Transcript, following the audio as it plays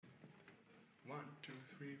One, two,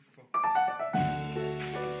 three, four.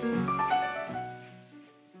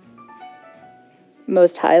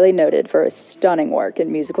 Most highly noted for his stunning work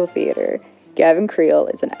in musical theater, Gavin Creel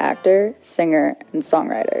is an actor, singer, and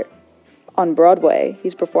songwriter. On Broadway,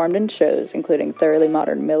 he's performed in shows including Thoroughly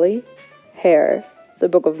Modern Millie, Hair, The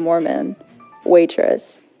Book of Mormon,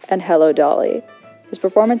 Waitress, and Hello Dolly, his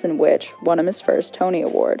performance in which won him his first Tony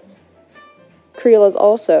Award. Creel is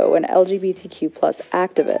also an LGBTQ+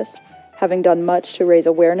 activist, having done much to raise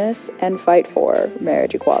awareness and fight for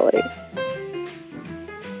marriage equality.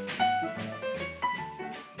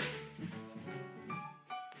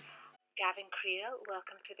 Gavin Creel,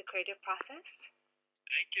 welcome to the creative process.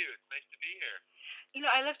 Thank you. It's nice to be here.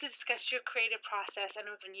 I love to discuss your creative process, and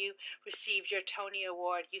when you received your Tony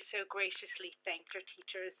Award, you so graciously thanked your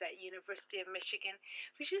teachers at University of Michigan.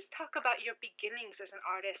 We should just talk about your beginnings as an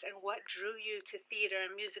artist and what drew you to theater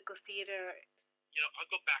and musical theater.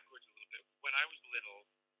 I'll go backwards a little bit. When I was little,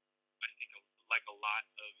 I think like a lot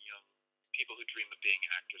of young people who dream of being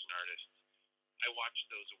actors and artists, I watched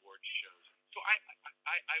those award shows. So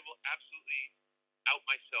I will absolutely out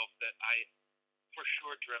myself that I for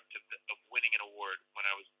sure dreamt of winning an award when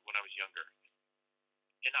I was younger.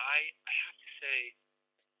 And I have to say,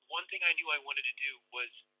 one thing I knew I wanted to do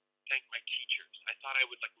was thank my teachers. I thought I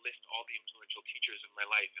would list all the influential teachers in my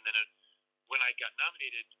life. And then when I got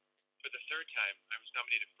nominated for the third time, I was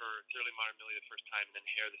nominated for Thoroughly Modern Millie the first time, and then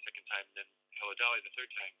Hair the second time, and then Hello Dolly the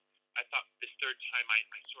third time. I thought this third time I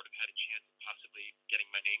sort of had a chance of possibly getting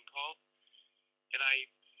my name called. And I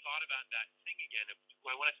thought about that thing again of,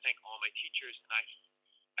 I want to thank all my teachers, and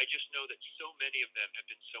I just know that so many of them have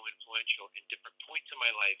been so influential in different points of my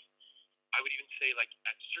life. I would even say,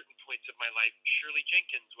 at certain points of my life, Shirley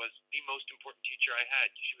Jenkins was the most important teacher I had.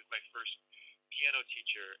 She was my first piano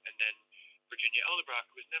teacher, and then Virginia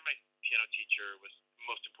Elderbrock, who was then my piano teacher, was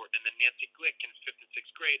most important, and then Nancy Glick in 5th and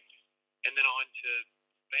 6th grade, and then on to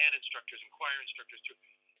band instructors and choir instructors through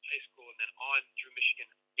high school, and then on through Michigan.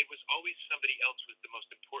 It was always somebody else was the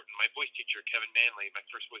most important. My voice teacher, Kevin Manley, my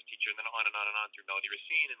first voice teacher, and then on and on and on through Melody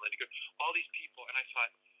Racine and Linda Good, all these people. And I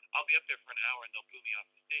thought, I'll be up there for an hour and they'll boo me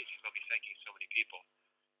off the stage because I'll be thanking so many people.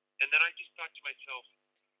 And then I just thought to myself,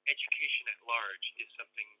 education at large is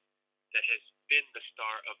something that has been the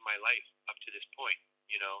star of my life up to this point.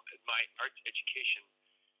 My arts education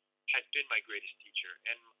has been my greatest teacher,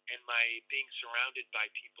 and my being surrounded by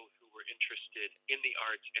people who were interested in the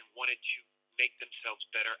arts and wanted to make themselves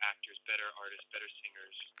better actors, better artists, better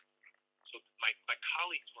singers. So my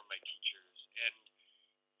colleagues were my teachers, and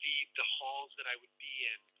the halls that I would be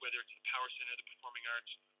in, whether it's the Power Center, the Performing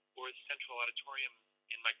Arts, or the Central Auditorium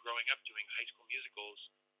in my growing up doing high school musicals,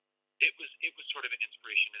 it was sort of an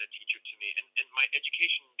inspiration and a teacher to me. And my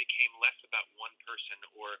education became less about one person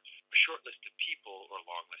or a short list of people or a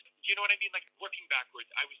long list. Do you know what I mean? Working backwards,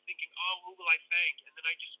 I was thinking, who will I thank? And then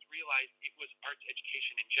I just realized it was arts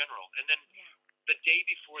education in general. And then the day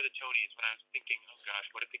before the Tonys, when I was thinking, oh gosh,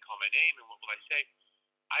 what if they call my name and what will I say?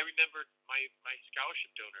 I remembered my scholarship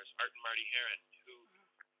donors, Art and Marty Heron, who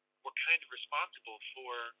were kind of responsible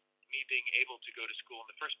for me being able to go to school in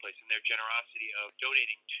the first place, and their generosity of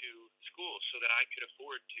donating to schools so that I could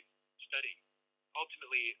afford to study.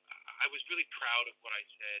 Ultimately, I was really proud of what I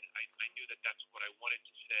said. I knew that that's what I wanted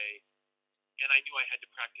to say, and I knew I had to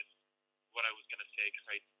practice what I was going to say because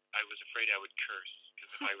I was afraid I would curse,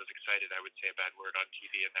 because if I was excited, I would say a bad word on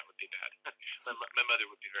TV, and that would be bad. my mother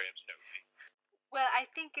would be very upset with me. Well, I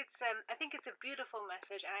think it's a beautiful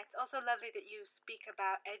message, and it's also lovely that you speak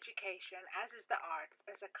about education, as is the arts,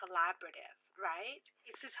 as a collaborative, right?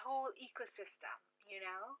 It's this whole ecosystem,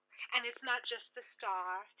 and it's not just the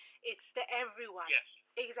star; it's the everyone. Yes.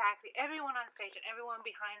 Exactly, everyone on stage and everyone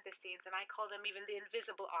behind the scenes, and I call them even the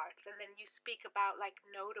invisible arts. And then you speak about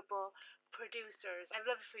notable producers. I'd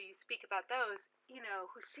love for you to speak about those,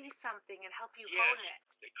 who see something and help you hone it.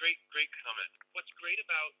 Great comment. What's great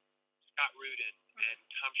about Scott Rudin and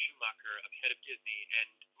Tom Schumacher, head of Disney,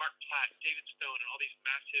 and Mark Platt, David Stone, and all these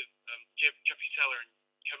massive Jeffrey Seller and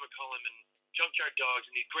Kevin McCollum and Junkyard Dogs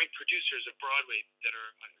and these great producers of Broadway that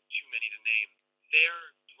are too many to name.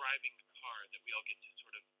 They're driving the car that we all get to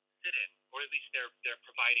sort of sit in, or at least they're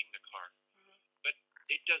providing the car. But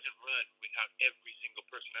it doesn't run without every single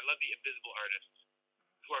person. I love the invisible artists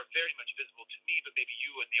who are very much visible to me, but maybe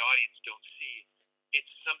you and the audience don't see.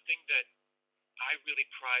 It's something that I really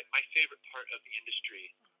pride. My favorite part of the industry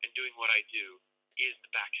and doing what I do is the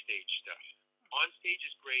backstage stuff. On stage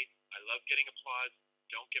is great. I love getting applause.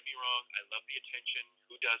 Don't get me wrong. I love the attention.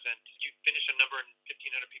 Who doesn't? You finish a number and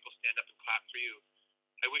 1,500 people stand up and clap for you.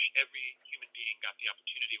 I wish every human being got the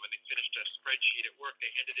opportunity when they finished a spreadsheet at work,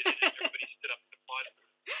 they handed it in and everybody stood up and applauded.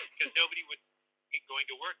 Because nobody would going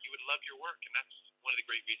to work, you would love your work. And that's one of the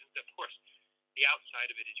great reasons. Of course, the outside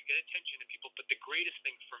of it is you get attention and people, but the greatest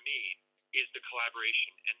thing for me is the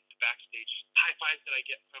collaboration and the backstage high fives that I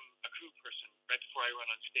get from a crew person right before I run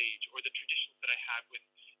on stage, or the traditions that I have with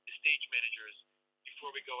the stage managers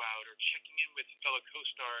before we go out, or checking in with fellow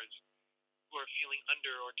co-stars who are feeling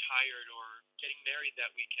under or tired or getting married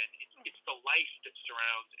that weekend. It's the life that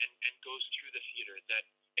surrounds and goes through the theater that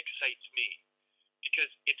excites me.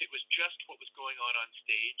 Because if it was just what was going on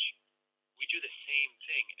stage, we do the same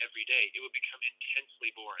thing every day, it would become intensely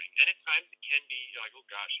boring. And at times it can be, you're like, oh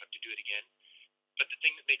gosh, I have to do it again. But the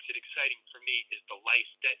thing that makes it exciting for me is the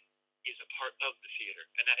life that is a part of the theater.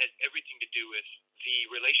 And that has everything to do with the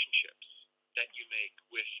relationships that you make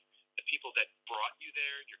with the people that brought you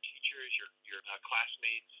there, your teachers, your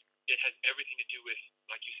classmates. It has everything to do with,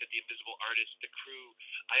 like you said, the invisible artists, the crew,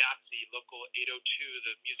 IATSE, Local 802,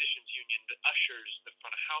 the musicians union, the ushers, the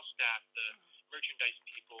front of house staff, the merchandise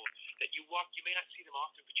people that you may not see them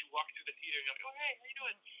often, but you walk through the theater and you're like, oh, hey, how you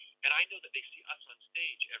doing? And I know that they see us on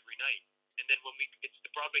stage every night. And then when it's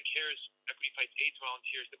the Broadway Cares Equity Fights AIDS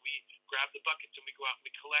volunteers that we grab the buckets and we go out and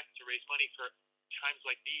we collect to raise money for times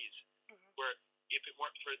like these, where if it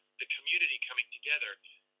weren't for the community coming together,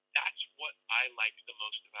 that's what I like the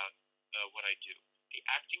most about what I do. The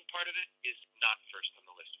acting part of it is not first on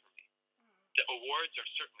the list for me. The awards are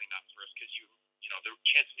certainly not first, because the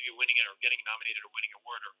chances of you winning it or getting nominated or winning an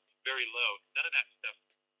award are very low. None of that stuff.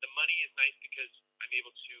 The money is nice because I'm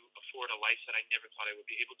able to afford a life that I never thought I would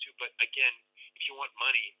be able to. But again, if you want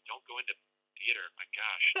money, don't go into theater. My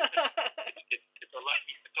gosh, it's a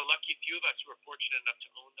lucky few of us who are fortunate enough to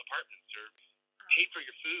own apartments or pay for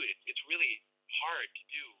your food. It's really hard to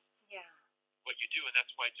do what you do, and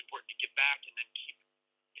that's why it's important to give back and then keep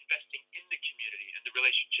investing in the community and the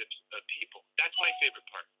relationships of people. That's my favorite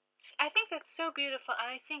part. I think that's so beautiful, and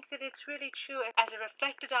I think that it's really true. As I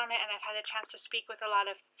reflected on it, and I've had a chance to speak with a lot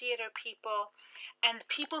of theater people and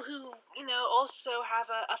people who, also have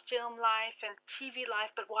a film life and TV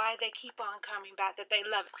life, but why they keep on coming back, that they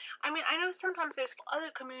love it. I mean, I know sometimes there's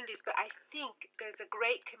other communities, but I think there's a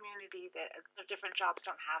great community that different jobs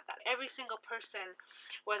don't have that. Every single person,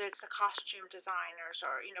 whether it's the costume designers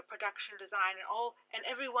or, production design and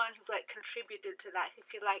everyone who contributed to that, who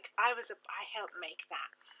feel like I helped make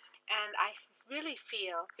that. And I really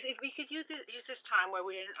feel if we could use this time where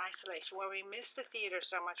we're in isolation, where we miss the theater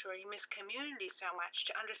so much, where we miss community so much,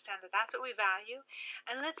 to understand that that's what we value.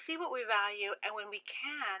 And let's see what we value. And when we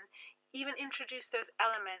can, even introduce those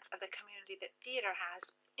elements of the community that theater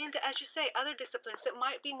has into, as you say, other disciplines that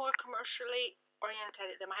might be more commercially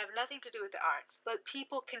oriented, that might have nothing to do with the arts, but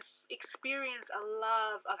people can experience a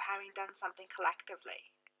love of having done something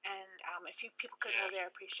collectively. And if people could know, they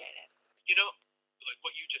appreciate it. Like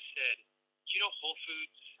what you just said, Whole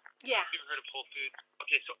Foods? Yeah. Have you ever heard of Whole Foods?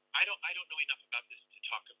 Okay, so I don't know enough about this to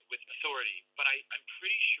talk with authority, but I'm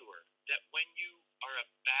pretty sure that when you are a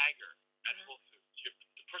bagger at Whole Foods, you're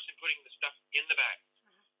the person putting the stuff in the bag,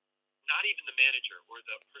 not even the manager or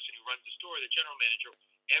the person who runs the store, the general manager,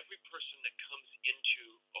 every person that comes into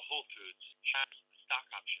a Whole Foods has stock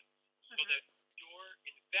options, so that you're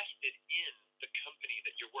invested in the company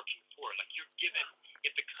that you're working for. Like you're given,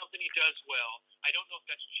 if the company does well, I don't know if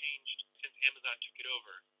that's changed since Amazon took it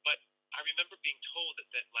over, but I remember being told that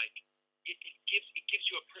it gives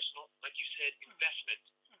you a personal, like you said, investment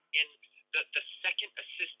in the second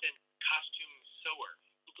assistant costume sewer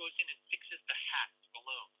who goes in and fixes the hats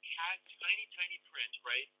alone. Has tiny print,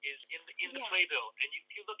 right, is in the playbill, and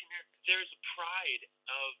you look in there's a pride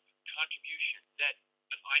of contribution that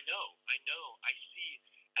I see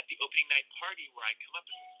at the opening night party, where I come up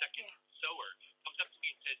as the second sewer, comes up to me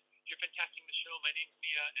and says, "You're fantastic in the show. My name's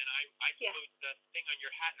Mia, and I put the thing on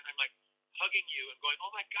your hat," and I'm like hugging you and going,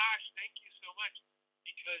 "Oh my gosh, thank you so much."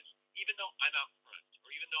 Because even though I'm out front, or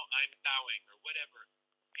even though I'm bowing or whatever,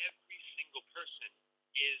 every single person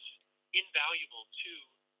is invaluable to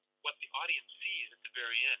what the audience sees at the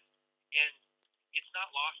very end, and it's not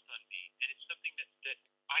lost on me. And it's something that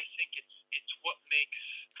I think it's what makes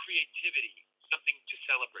creativity something to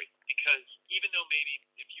celebrate, because even though maybe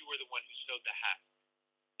if you were the one who sewed the hat,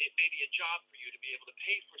 it may be a job for you to be able to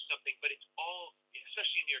pay for something, but it's all,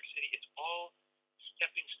 especially in New York City, it's all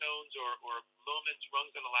stepping stones or moments,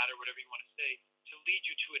 rungs on the ladder, whatever you want to say, to lead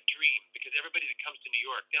you to a dream. Because everybody that comes to New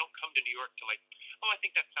York, they don't come to New York to I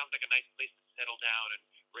think that sounds like a nice place to settle down and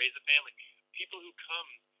raise a family. People who come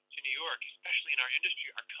to New York, especially in our industry,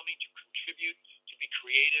 are coming to contribute, to be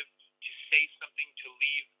creative, to say something, to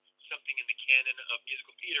leave something in the canon of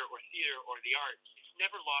musical theater or the arts. It's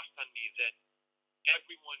never lost on me that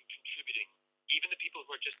everyone contributing, even the people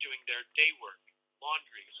who are just doing their day work,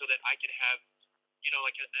 laundry, so that I can have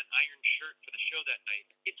like an iron shirt for the show that night.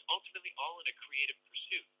 It's ultimately all in a creative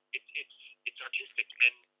pursuit. It's artistic,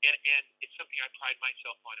 and it's something I pride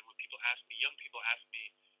myself on. And when young people ask me,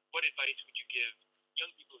 what advice would you give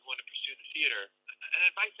young people who want to pursue the theater? An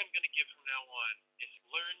advice I'm going to give from now on is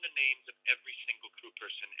learn the names of every single crew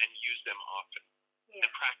person and use them often and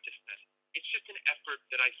practice them. It's just an effort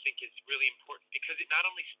that I think is really important because it not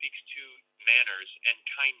only speaks to manners and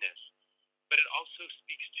kindness, but it also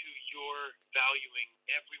speaks to your valuing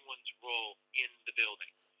everyone's role in the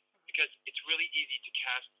building. Because it's really easy to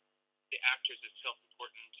cast the actors as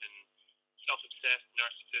self-important and self-obsessed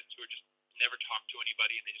narcissists who are just never talk to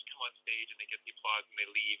anybody and they just come on stage and they get the applause and they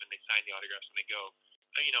leave and they sign the autographs and they go.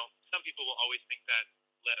 Some people will always think that,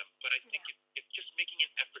 let them. But I think if just making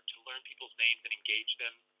an effort to learn people's names and engage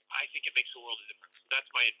them, I think it makes a world of difference. So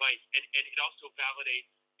that's my advice. And it also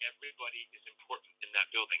validates everybody is important in that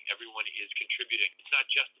building. Everyone is contributing. It's not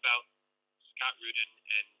just about Scott Rudin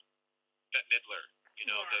and Bette Midler,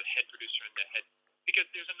 the head producer and the head, because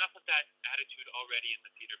there's enough of that attitude already in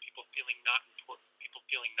the theater. People feeling not important, people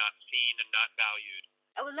feeling not seen and not valued.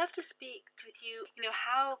 I would love to speak with you,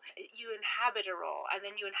 how you inhabit a role and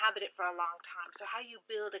then you inhabit it for a long time. So how you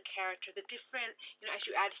build a character, the different, as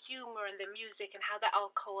you add humor and the music and how that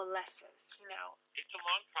all coalesces, It's a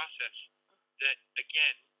long process that,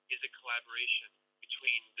 again, is a collaboration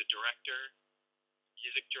between the director,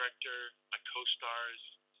 music director, my co-stars,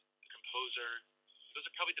 the composer. Those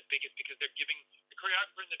are probably the biggest because they're giving, the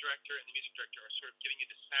choreographer and the director and the music director are sort of giving you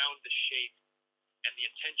the sound, the shape, and the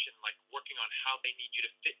intention, like working on how they need you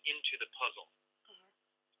to fit into the puzzle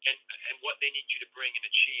and what they need you to bring and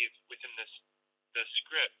achieve within the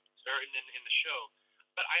script or in the show.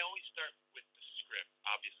 But I always start with the script,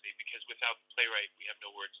 obviously, because without the playwright, we have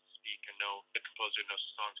no words to speak and the composer, no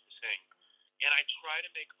songs to sing. And I try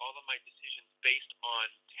to make all of my decisions based on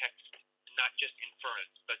text, not just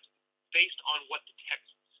inference, but based on what the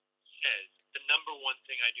text says. The number one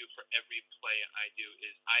thing I do for every play I do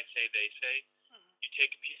is I say, they say. You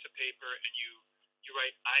take a piece of paper and you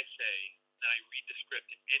write, I say, and I read the script.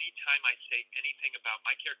 And anytime I say anything about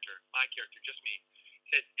my character, just me,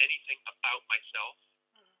 says anything about myself,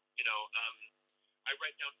 I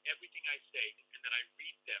write down everything I say, and then I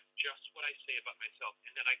read them, just what I say about myself.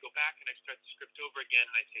 And then I go back and I start the script over again,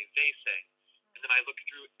 and I say, they say. And then I look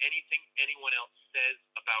through anything anyone else says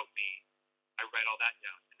about me. I write all that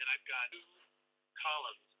down. And then I've got 2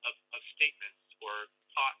 columns of statements or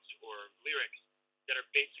thoughts or lyrics that are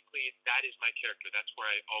basically, that is my character. That's where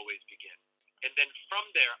I always begin. And then from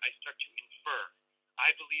there, I start to infer.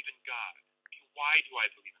 I believe in God. Why do I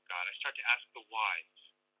believe in God? I start to ask the whys.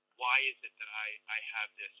 Why is it that I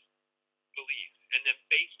have this belief? And then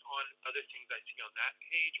based on other things I see on that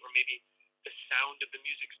page, or maybe the sound of the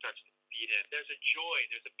music starts to feed in. There's a joy,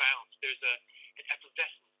 there's a bounce, there's an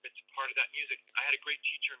effervescence that's part of that music. I had a great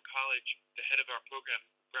teacher in college, the head of our program,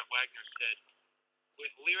 Brent Wagner, said,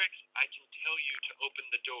 with lyrics, I can tell you to open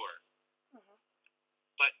the door.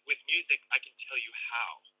 But with music, I can tell you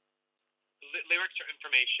how. Lyrics are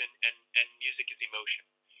information, and music is emotion.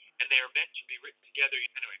 And they are meant to be written together.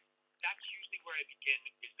 Anyway, that's usually where I begin,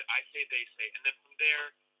 is the I say, they say. And then from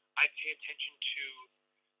there, I pay attention to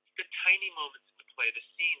the tiny moments in the play, the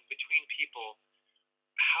scenes between people.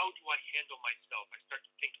 How do I handle myself? I start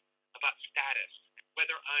to think about status.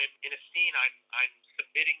 Whether I'm in a scene, I'm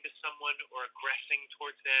submitting to someone or aggressing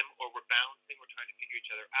towards them, or we're balancing, we're trying to figure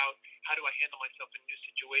each other out. How do I handle myself in new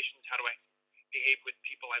situations? How do I behave with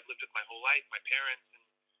people I've lived with my whole life, my parents? And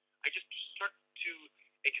I just start to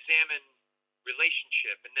examine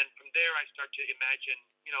relationship. And then from there, I start to imagine,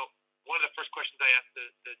 one of the first questions I asked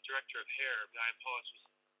the director of hair, Diane Paulus, was,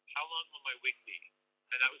 how long will my wig be?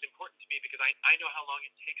 And that was important to me because I know how long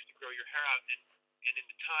it takes to grow your hair out. And in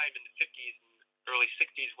the time, in the 50s and early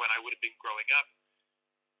 60s, when I would have been growing up,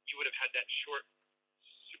 you would have had that short,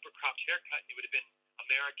 super cropped haircut, and you would have been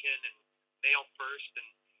American and male first.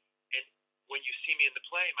 And when you see me in the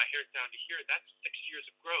play, my hair's down to here. That's 6 years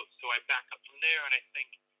of growth. So I back up from there, and I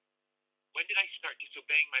think, when did I start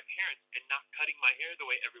disobeying my parents and not cutting my hair the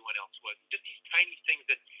way everyone else was? Just these tiny things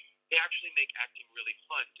that they actually make acting really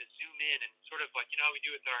fun, to zoom in and sort of like, how we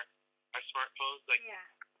do with our smartphones, like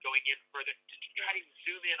going in further, just to try to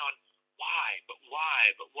zoom in on why,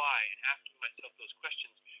 and asking myself those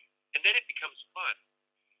questions. And then it becomes fun.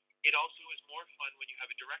 It also is more fun when you have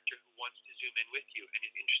a director who wants to zoom in with you and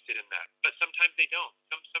is interested in that. But sometimes they don't.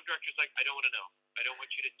 Some directors are like, I don't want to know. I don't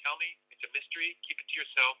want you to tell me. It's a mystery. Keep it to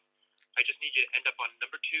yourself. I just need you to end up on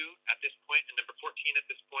number 2 at this point and number 14 at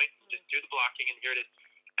this point. Just do the blocking, and here it is.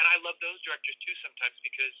 And I love those directors too sometimes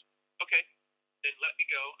because, okay, then let me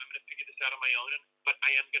go. I'm going to figure this out on my own, and but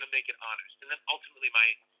I am going to make it honest. And then ultimately,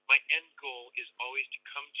 my end goal is always to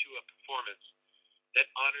come to a performance that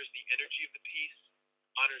honors the energy of the piece,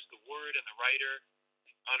 honors the word and the writer,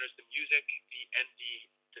 honors the music,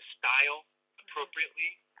 the style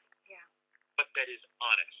appropriately, Yeah. but that is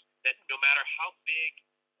honest. That no matter how big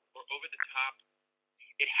or over the top,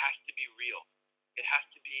 it has to be real. It has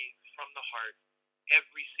to be from the heart.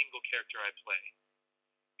 Every single character I play,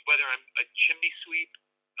 whether I'm a chimney sweep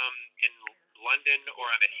in London, or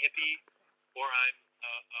I'm a hippie, or I'm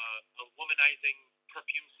a womanizing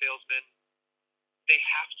perfume salesman, they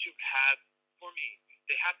have to have, for me,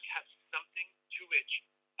 they have to have something to which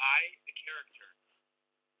I, the character,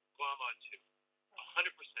 glom onto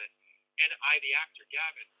 100%, and I, the actor,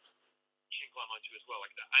 Gavin, can glom onto as well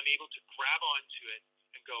like that. I'm able to grab onto it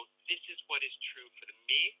and go, this is what is true for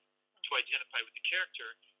me to identify with the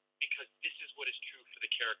character, because this is what is true for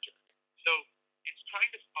the character. So it's trying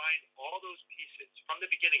to find all those pieces from the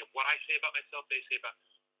beginning of what I say about myself, they say about,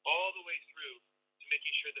 all the way through to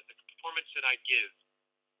making sure that the performance that I give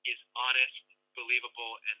is honest,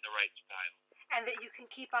 believable, and the right style. And that you can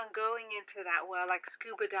keep on going into that well, like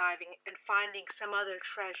scuba diving and finding some other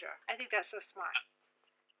treasure. I think that's so smart.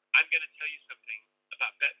 I'm going to tell you something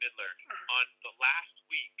about Bette Midler. On the last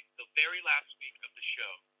week, the very last week of the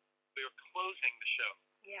show, we were closing the show.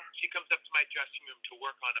 Yeah. She comes up to my dressing room to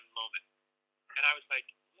work on a moment. And I was like,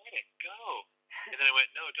 let it go. And then I went,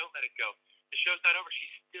 no, don't let it go. The show's not over.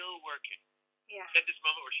 She's still working. Yeah. She had this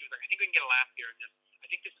moment where she was like, I think we can get a laugh here. And this, I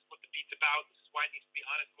think this is what the beat's about. This is why it needs to be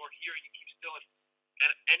honest more here. And you keep still. And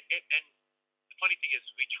the funny thing is,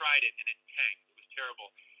 we tried it and it tanked. It was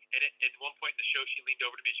terrible. And at one point in the show, she leaned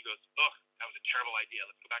over to me and she goes, oh, that was a terrible idea.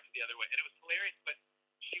 Let's go back to the other way. And it was hilarious, but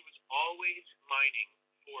she was always mining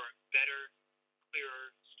for better,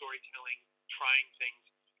 clearer storytelling, trying things,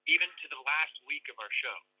 even to the last week of our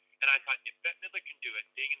show. And I thought, if Bette Midler can do it,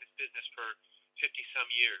 being in this business for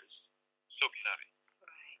 50-some years, so can I.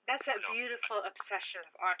 Right. That's a beautiful obsession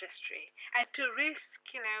of artistry. And to risk,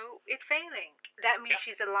 it failing. That means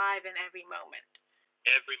she's alive in every moment.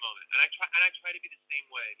 Every moment. And I try to be the same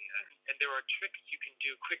way. And there are tricks you can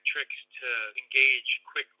do, quick tricks to engage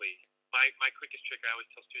quickly. My quickest trick I always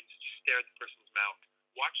tell students is just stare at the person's mouth.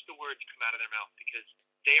 Watch the words come out of their mouth, because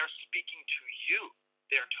they are speaking to you.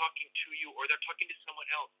 They are talking to you, or they're talking to someone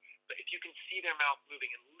else. But if you can see their mouth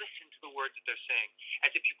moving and listen to the words that they're saying,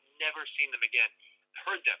 as if you've never seen them again,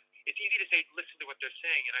 heard them. It's easy to say, listen to what they're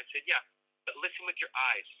saying. And I said, yeah, but listen with your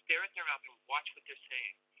eyes. Stare at their mouth and watch what they're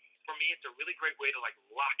saying. For me, it's a really great way to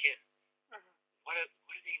lock in. What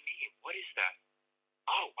do they mean? What is that?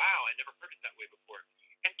 Oh, wow, I never heard it that way before.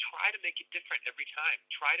 And try to make it different every time.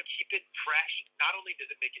 Try to keep it fresh. Not only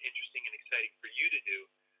does it make it interesting and exciting for you to do,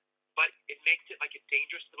 but it makes it like a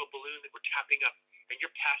dangerous little balloon that we're tapping up, and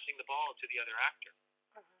you're passing the ball to the other actor.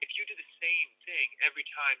 If you do the same thing every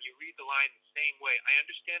time, you read the line the same way. I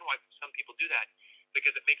understand why some people do that,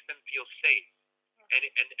 because it makes them feel safe.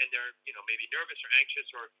 And they're maybe nervous or anxious,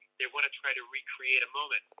 or they want to try to recreate a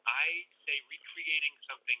moment. I say recreating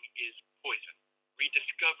something is poison.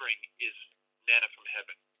 Rediscovering is manna from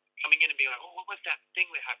heaven. Coming in and being like, oh, what was that thing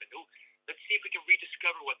that happened? Oh, let's see if we can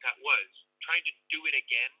rediscover what that was. Trying to do it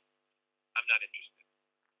again, I'm not interested.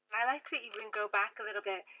 I like to even go back a little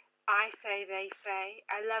bit. I say, they say.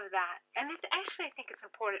 I love that. And I think it's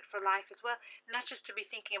important for life as well, not just to be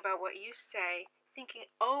thinking about what you say,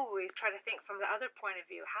 always try to think from the other point of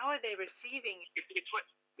view. How are they receiving? It's what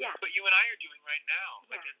you and I are doing right now.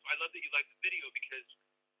 Yeah. I love that you like the video, because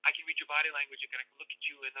I can read your body language, and I can look at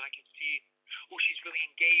you, and then I can see, oh, she's really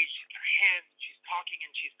engaged. Her hands, she's talking,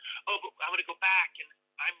 and but I'm going to go back, and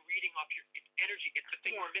I'm reading off your energy. It's the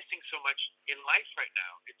thing we're missing so much in life right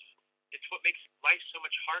now. It's what makes life so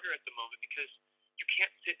much harder at the moment, because you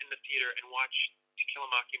can't sit in the theater and watch To Kill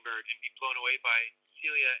a Mockingbird and be blown away by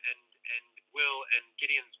Celia and Will and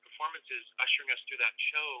Gideon's performances ushering us through that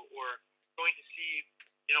show, or going to see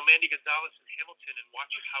Mandy Gonzalez in Hamilton and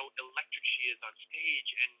watch how electric she is on stage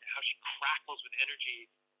and how she crackles with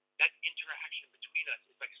energy. That interaction between us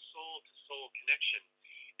is like soul-to-soul connection,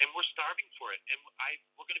 and we're starving for it, and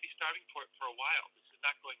we're going to be starving for it for a while. This is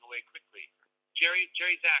not going away quickly. Jerry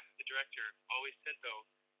Zak, the director, always said, though,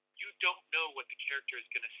 you don't know what the character is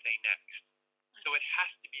going to say next, so it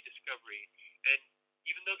has to be discovery. And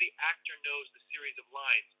even though the actor knows the series of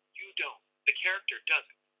lines, you don't. The character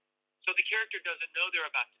doesn't. So the character doesn't know they're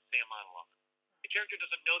about to say a monologue. The character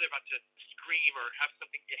doesn't know they're about to scream or have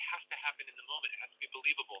something. It has to happen in the moment. It has to be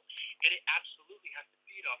believable. And it absolutely has to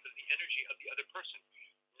feed off of the energy of the other person,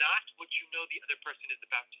 not what you know the other person is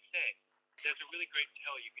about to say. There's a really great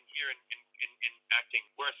tell you can hear in acting,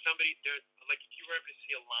 where somebody, like if you were ever to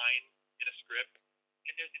see a line in a script,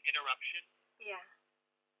 and there's an interruption, Yeah.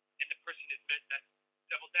 and the person is meant that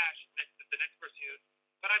double dash is meant that the next person is,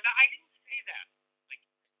 but I didn't say that. Like,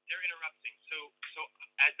 they're interrupting. So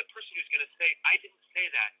as the person who's going to say, I didn't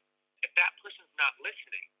say that, if that person's not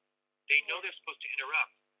listening, they know they're supposed to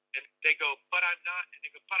interrupt. And they go, but I'm not. And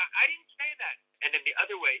they go, but I didn't say that. And then the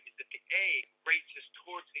other way is that the A races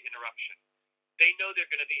towards the interruption. They know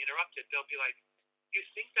they're going to be interrupted. They'll be like, you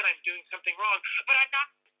think that I'm doing something wrong, but I'm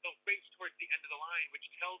not. They'll race towards the end of the line, which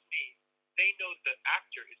tells me they know the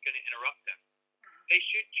actor is going to interrupt them. They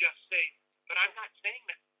should just say, but I'm not saying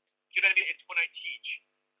that. You know what I mean? It's when I teach,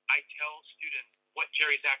 I tell students what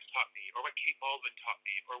Jerry Zaks taught me, or what Kate Baldwin taught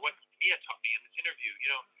me, or what Mia taught me in this interview. You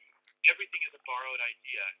know, everything is a borrowed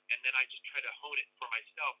idea, and then I just try to hone it for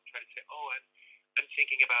myself and try to say, oh, I'm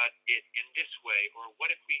thinking about it in this way, or what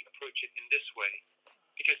if we approach it in this way?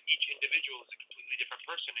 Because each individual is a completely different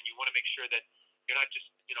person, and you want to make sure that you're not just,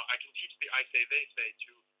 you know, I can teach the I say, they say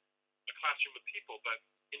to a classroom of people, but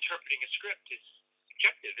interpreting a script is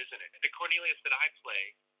subjective, isn't it? The Cornelius that I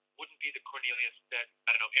play wouldn't be the Cornelius that,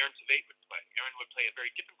 I don't know, Aaron Tveit would play. Aaron would play a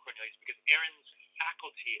very different Cornelius because Aaron's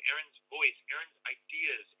faculty, Aaron's voice, Aaron's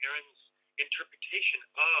ideas, Aaron's interpretation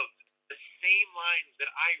of the same lines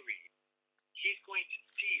that I read, he's going to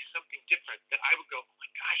see something different that I would go, oh my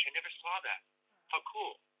gosh, I never saw that. How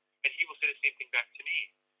cool. And he will say the same thing back to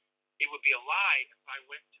me. It would be a lie if I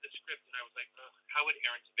went to the script and I was like, oh, how would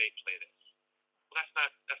Aaron Tveit play this? Well, that's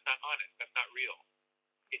not honest. That's not real.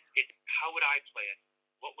 It's how would I play it?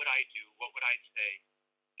 What would I do? What would I say?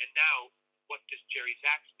 And now, what does Jerry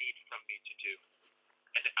Zaks need from me to do?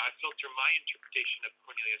 And I filter my interpretation of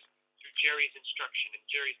Cornelius through Jerry's instruction and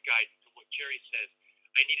Jerry's guidance and what Jerry says.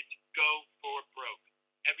 I needed to go for broke.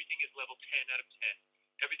 Everything is level 10 out of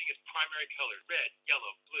 10. Everything is primary color, red,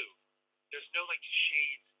 yellow, blue. There's no like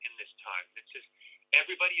shades in this time. It's just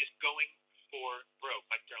everybody is going for broke,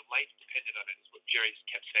 like their life depended on it, is what Jerry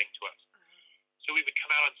kept saying to us. So we would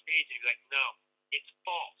come out on stage and he'd be like, no, it's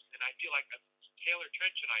false. And I feel like Taylor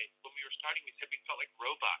Trench and I, when we were starting, we said we felt like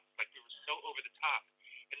robots, like we were so over the top.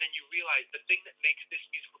 And then you realize the thing that makes this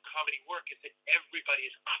musical comedy work is that everybody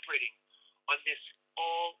is operating on this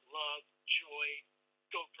all love, joy,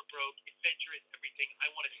 go for broke, adventure is everything. I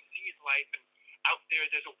want to seize life, and out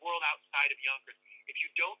there's a world outside of Yonkers. If you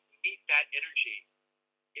don't meet that energy,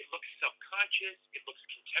 it looks self-conscious, it looks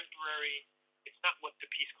contemporary. It's not what the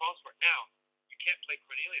piece calls for. Now, you can't play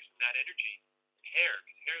Cornelius from that energy.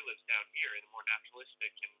 Because hair lives down here in a more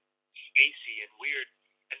naturalistic and spacey and weird.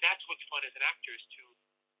 And that's what's fun as an actor, is to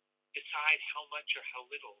decide how much or how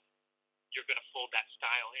little you're going to fold that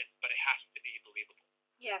style in. But it has to be believable.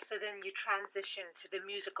 Yeah, so then you transition to the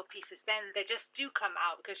musical pieces. Then they just do come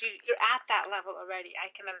out because you're at that level already.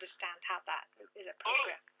 I can understand how that is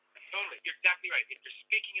appropriate. Totally. You're exactly right. If you're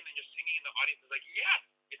speaking and then you're singing and the audience is like, yeah,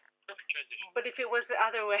 it's a perfect transition. But if it was the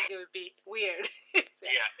other way, it would be weird.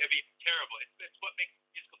 Yeah, it'd be terrible. It's what makes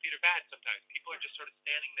musical theater bad sometimes. People are just sort of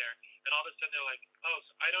standing there, and all of a sudden they're like, oh,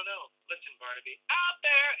 so I don't know. Listen, Barnaby, out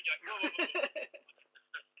there! And you're like, whoa, whoa, whoa.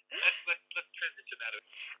 Let's transition that.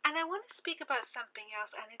 And I want to speak about something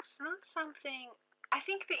else, and it's not something... I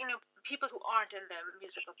think that, people who aren't in the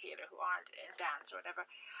musical theater, who aren't in dance or whatever,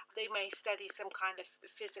 they may study some kind of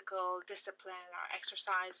physical discipline or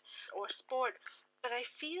exercise or sport, but I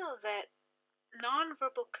feel that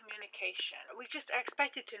nonverbal communication, we just are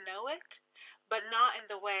expected to know it, but not in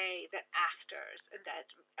the way that actors and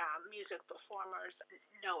that music performers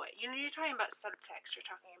know it. You're talking about subtext, you're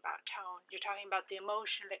talking about tone, you're talking about the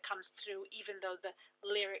emotion that comes through even though the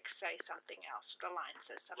lyrics say something else, or the line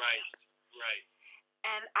says something else. Right.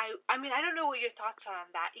 And I mean, I don't know what your thoughts are on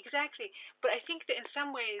that exactly, but I think that in some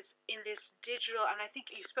ways in this digital, and I think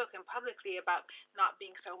you've spoken publicly about not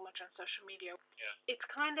being so much on social media, it's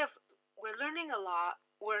kind of, we're learning a lot,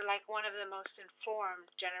 we're like one of the most informed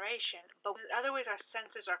generation, but in other ways our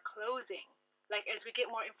senses are closing. Like as we get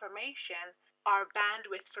more information, our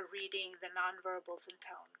bandwidth for reading the nonverbals and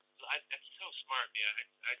tones. That's so smart, man.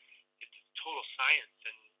 It's total science,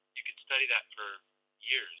 and you could study that for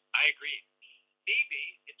years. I agree.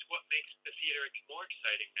 Maybe it's what makes the theater more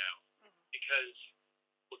exciting now, because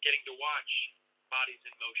we're getting to watch bodies in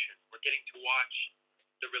motion. We're getting to watch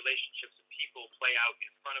the relationships of people play out in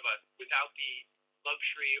front of us without the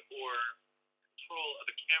luxury or control of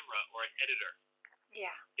a camera or an editor.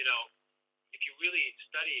 Yeah. If you really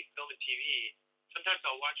study film and TV, sometimes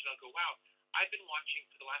I'll watch and I'll go, wow, I've been watching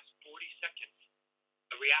for the last 40 seconds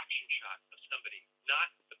a reaction shot of somebody, not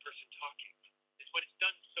the person talking. It's when it's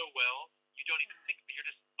done so well, you don't even think that, you're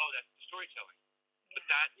just, oh, that's the storytelling. But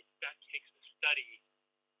that takes a study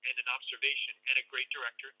and an observation and a great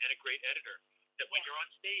director and a great editor. That when you're on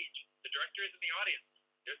stage, the director is in the audience.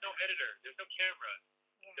 There's no editor. There's no camera.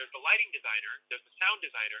 Yeah. There's the lighting designer. There's the sound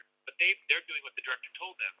designer. But they're doing what the director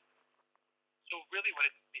told them. So really, when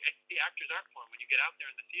it's the actor's art form, when you get out there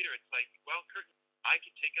in the theater, it's like, well, curtain, I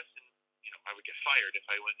could take us, and I would get fired if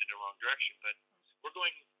I went in the wrong direction. But we're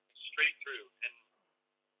going straight through, and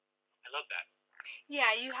I love that.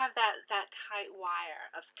 Yeah, you have that tight wire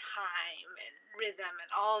of time and rhythm and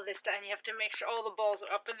all of this stuff, and you have to make sure all the balls are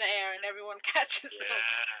up in the air and everyone catches them.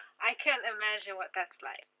 I can't imagine what that's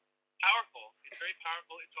like. Powerful. It's very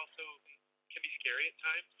powerful. It's also can be scary at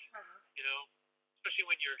times. Especially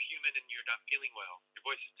when you're human and you're not feeling well. Your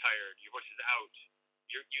voice is tired. Your voice is out.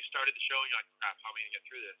 You started the show and you're like, crap, how am I going to get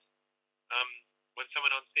through this? When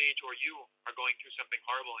someone on stage or you are going through something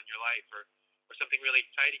horrible in your life or something really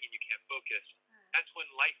exciting and you can't focus, that's when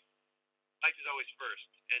life is always first.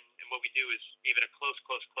 And what we do is even a close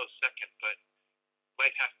second, but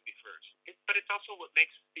life has to be first. But it's also what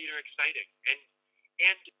makes theater exciting.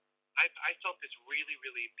 And I felt this really,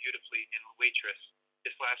 really beautifully in Waitress,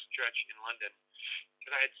 this last stretch in London,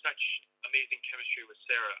 because I had such amazing chemistry with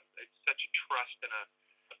Sarah. I had such a trust and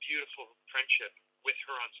a beautiful friendship with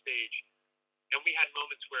her on stage. And we had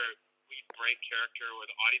moments where we'd break character or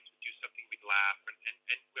the audience would do something, we'd laugh,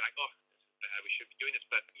 and we're like, oh, this is bad, we shouldn't be doing this.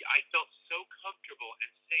 But I felt so comfortable and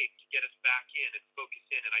safe to get us back in and focus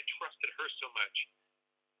in, and I trusted her so much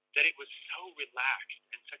that it was so relaxed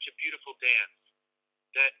and such a beautiful dance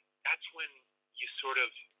that's when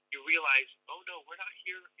you realize, oh no, we're not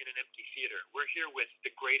here in an empty theater. We're here with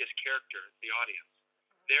the greatest character, the audience.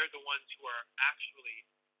 They're the ones who are actually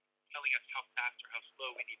telling us how fast or how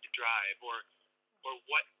slow we need to drive, or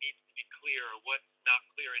what needs to be clear, or what's not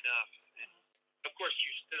clear enough. And of course,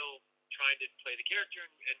 you're still trying to play the character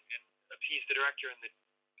and appease the director and the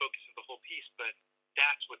focus of the whole piece, but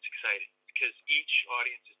that's what's exciting, because each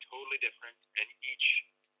audience is totally different, and each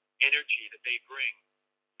energy that they bring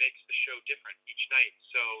makes the show different each night.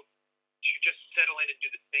 So to just settle in and do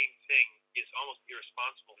the same thing is almost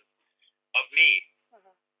irresponsible of me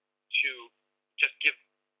to just give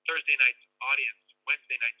Thursday night's audience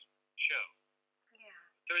Wednesday night's show. Yeah.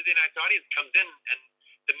 Thursday night's audience comes in, and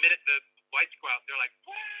the minute the lights go out, they're like,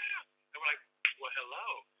 wow! And we're like, well,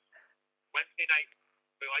 hello. Wednesday night,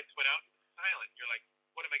 the lights went out, and it's silent. You're like,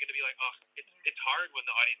 what am I going to be like? Oh, it's hard when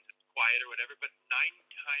the audience is quiet or whatever, but 9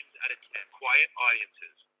 times out of 10, quiet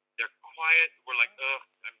audiences, they're quiet. We're like, ugh,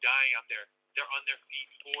 I'm dying out there. They're on their feet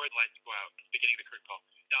before the lights go out, beginning of the curtain call.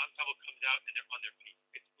 The ensemble comes out, and they're on their feet.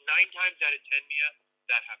 It's 9 times out of 10, Mia,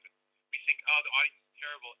 that happens. We think, oh, the audience is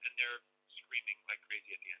terrible, and they're screaming like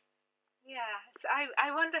crazy at the end. Yeah, so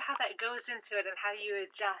I wonder how that goes into it and how you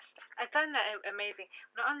adjust. I found that amazing.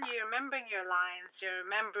 Not only you're remembering your lines, you're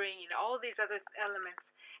remembering, all these other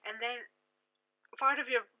elements, and then part of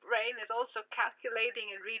your brain is also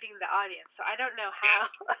calculating and reading the audience. So I don't know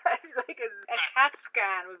how, like a CAT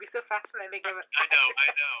scan would be so fascinating. I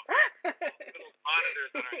know. Little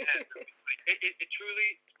monitors on our heads. It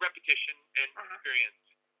truly repetition and experience.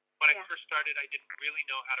 When I first started, I didn't really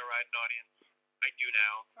know how to write an audience. I do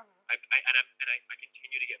now. I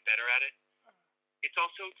continue to get better at it. It's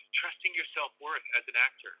also trusting your self-worth as an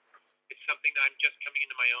actor. It's something that I'm just coming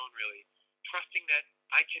into my own, really. Trusting that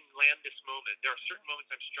I can land this moment. There are certain moments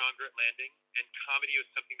I'm stronger at landing, and comedy was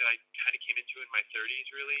something that I kind of came into in my 30s,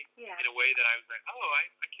 really, in a way that I was like, oh,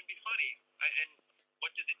 I can be funny. And what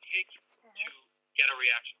does it take to get a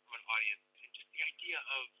reaction from an audience? And just the idea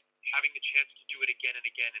of having the chance to do it again and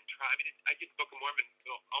again and try. I mean, I did Book of Mormon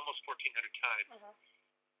almost 1,400 times.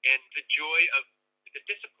 And the joy of the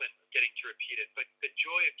discipline of getting to repeat it, but the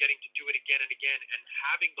joy of getting to do it again and again and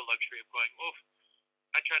having the luxury of going, oh,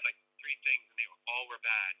 I tried like 3 things and they all were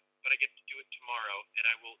bad, but I get to do it tomorrow and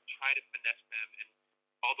I will try to finesse them, and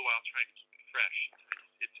all the while trying to keep it fresh.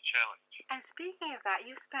 It's a challenge. And speaking of that,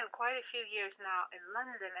 you've spent quite a few years now in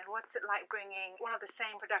London, and what's it like bringing one of the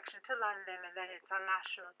same production to London, and then it's on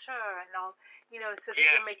national tour and all, so that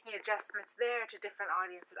you're making adjustments there to different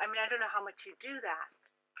audiences. I mean, I don't know how much you do that.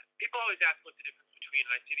 People always ask what's the difference between,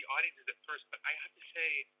 and I say the audiences at first, but I have to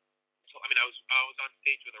say, I was on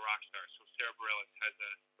stage with a rock star, so Sarah Bareilles has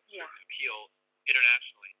a certain appeal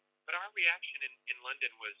internationally. But our reaction in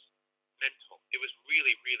London was mental. It was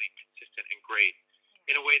really, really consistent and great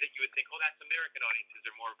in a way that you would think, oh, that's American audiences.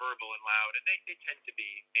 They're more verbal and loud, and they tend to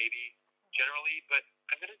be, maybe, generally. But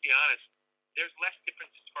I'm going to be honest, there's less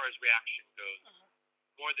difference as far as reaction goes.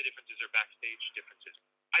 More the differences are backstage differences.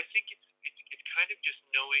 I think it's kind of just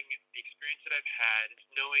knowing the experience that I've had,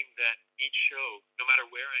 knowing that each show, no matter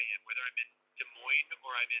where I am, whether I'm in Des Moines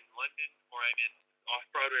or I'm in London or I'm in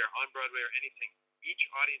off-Broadway or on-Broadway or anything, each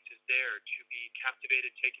audience is there to be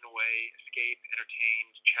captivated, taken away, escape,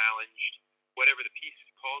 entertained, challenged, whatever the piece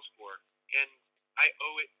calls for. And I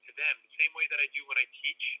owe it to them the same way that I do when I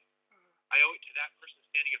teach. I owe it to that person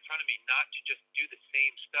standing in front of me not to just do the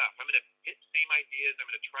same stuff. I'm going to hit the same ideas. I'm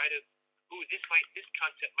going to try to, this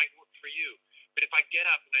concept might work for you. But if I get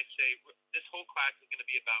up and I say, this whole class is going to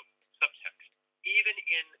be about subtext, even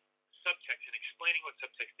in subtext and explaining what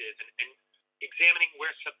subtext is and examining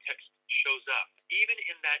where subtext shows up, even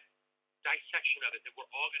in that dissection of it, that we're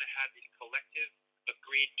all going to have these collective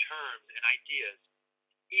agreed terms and ideas,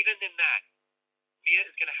 even in that, Mia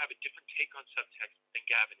is going to have a different take on subtext than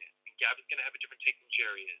Gavin is, and Gavin's going to have a different take than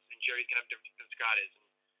Jerry is, and Jerry's going to have a different take than Scott is, and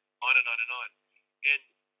on and on and on. And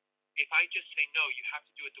if I just say, no, you have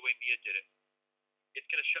to do it the way Mia did it, it's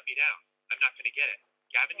going to shut me down. I'm not going to get it.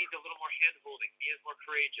 Gavin needs a little more hand-holding. Mia's more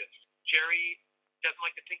courageous. Jerry doesn't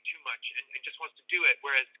like to think too much and just wants to do it,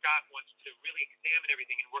 whereas Scott wants to really examine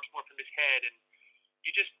everything and works more from his head. And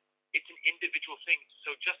it's an individual thing.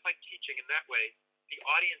 So just like teaching in that way, the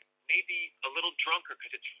audience may be a little drunker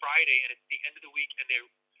because it's Friday and it's the end of the week and they're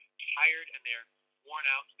tired and they're worn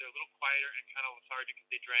out, so they're a little quieter and kind of lethargic because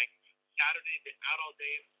they drank. Saturday, they've been out all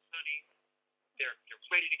day, it was sunny, they're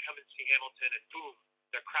ready to come and see Hamilton, and boom,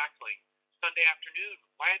 they're crackling. Sunday afternoon,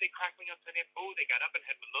 why are they crackling on Sunday? Oh, they got up and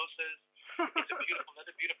had mimosas. It's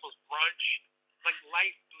another beautiful brunch. Like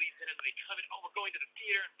life bleeds in, and they come in. Oh, we're going to the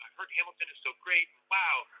theater, and I heard Hamilton is so great.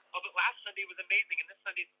 Wow. Oh, but last Sunday was amazing, and this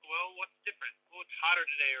Sunday, well, what's different? Oh, it's hotter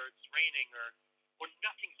today, or it's raining, or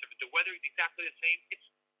nothing's different. The weather is exactly the same. It's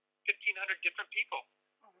 1,500 different people.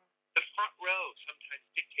 The front row sometimes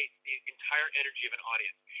dictates the entire energy of an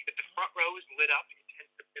audience. If the front row is lit up, it tends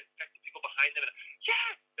to affect the people behind them. And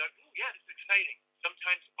they're like, oh, yeah, this is exciting.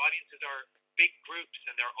 Sometimes audiences are big groups,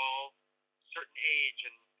 and they're all certain age,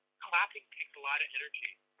 and clapping takes a lot of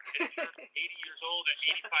energy. And if you're 80 years old or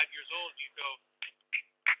 85 years old,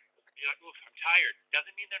 you're like, oof, I'm tired.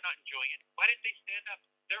 Doesn't mean they're not enjoying it. Why didn't they stand up?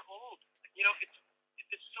 They're old.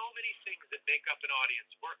 There's so many things that make up an audience.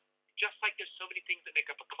 Just like there's so many things that make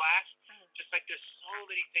up a class, just like there's so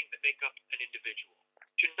many things that make up an individual.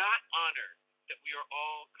 To not honor that we are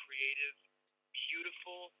all creative,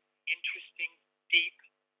 beautiful, interesting, deep,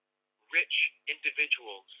 rich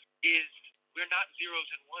individuals is, we're not zeros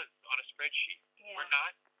and ones on a spreadsheet. Yeah. We're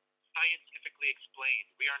not scientifically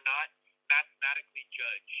explained. We are not mathematically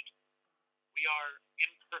judged. We are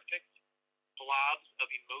imperfect blobs of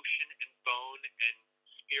emotion and bone and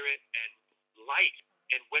spirit and light.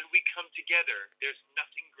 And when we come together, there's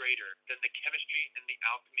nothing greater than the chemistry and the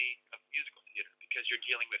alchemy of musical theater, because you're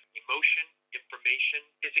dealing with emotion, information,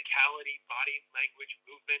 physicality, body language,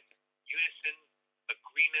 movement, unison,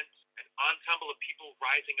 agreement, an ensemble of people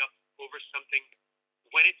rising up over something.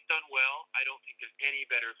 When it's done well, I don't think there's any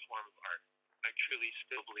better form of art. I truly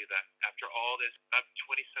still believe that. After all this, I'm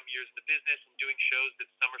 20-some years in the business and doing shows that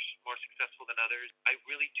some are more successful than others, I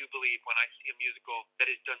really do believe when I see a musical that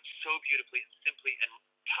is done so beautifully and simply and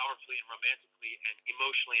powerfully and romantically and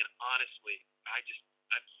emotionally and honestly,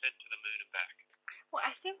 I'm sent to the moon and back. Well,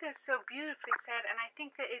 I think that's so beautifully said, and I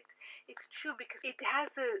think that it's true because it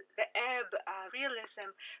has the ebb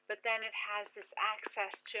realism, but then it has this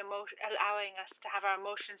access to emotion, allowing us to have our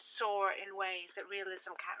emotions soar in ways that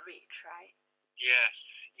realism can't reach, right? Yes,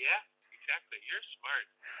 yeah, exactly. You're smart.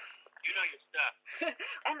 You know your stuff.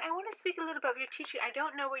 And I want to speak a little about your teaching. I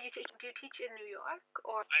don't know where you teach. Do you teach in New York?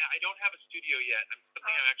 Or I don't have a studio yet.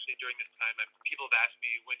 I'm actually, during this time, people have asked me,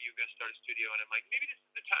 when are you going to start a studio? And I'm like, maybe this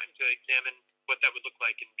is the time to examine what that would look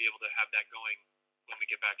like and be able to have that going when we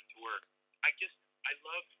get back to work. I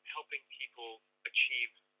love helping people achieve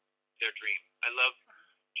their dream. I love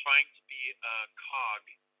trying to be a cog,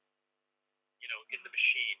 in the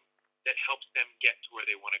machine that helps them get to where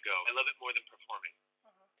they want to go. I love it more than performing.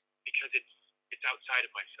 Because it's outside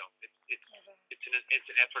of myself. It's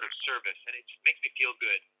an effort of service, and it makes me feel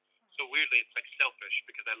good. So weirdly, it's like selfish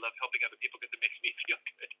because I love helping other people because it makes me feel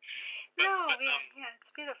good.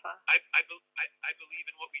 It's beautiful. I believe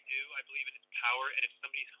in what we do. I believe in its power, and if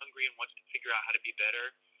somebody's hungry and wants to figure out how to be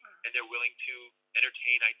better, and they're willing to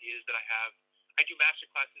entertain ideas that I have. I do master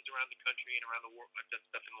classes around the country and around the world. I've done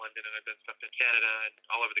stuff in London, and I've done stuff in Canada and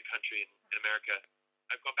all over the country and in America.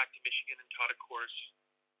 I've gone back to Michigan and taught a course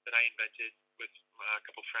that I invented with a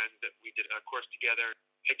couple friends that we did a course together.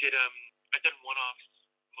 I've done one-offs,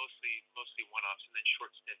 mostly one-offs, and then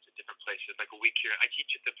short stints at different places, like a week here. I teach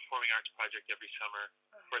at the Performing Arts Project every summer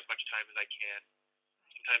for as much time as I can.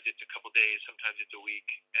 Sometimes it's a couple days, sometimes it's a week,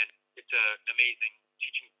 and it's an amazing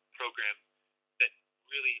teaching program that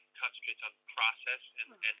really concentrates on process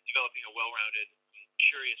and developing a well-rounded,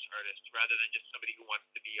 curious artist rather than just somebody who wants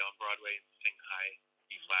to be on Broadway and sing high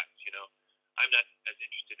E flats, I'm not as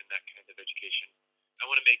interested in that kind of education. I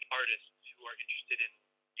want to make artists who who are interested in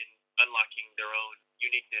unlocking their own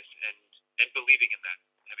uniqueness and believing in that,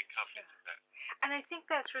 having confidence in that. And I think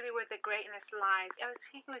that's really where the greatness lies. I was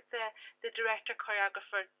speaking with the director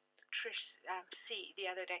choreographer Trish C the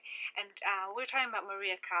other day, and we were talking about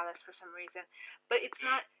Maria Callas for some reason, but it's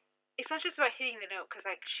not. It's not just about hitting the note, because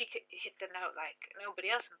like she could hit the note like nobody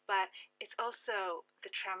else, but it's also the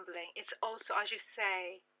trembling. It's also, as you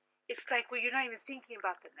say, it's like where you're not even thinking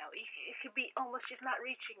about the note. It could be almost just not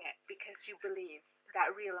reaching it because you believe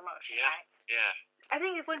that real emotion, right? Yeah. I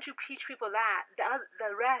think if once you teach people that,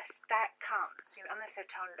 the rest that comes, unless they're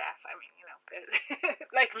tone deaf. I mean,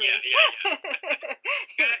 like me. Yeah.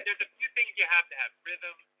 There's a few things you have to have: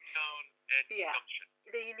 rhythm, tone, and function.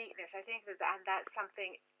 The uniqueness. I think and that's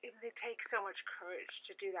something. It takes so much courage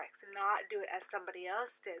to do that. To not do it as somebody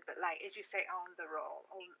else did, but like as you say, own the role,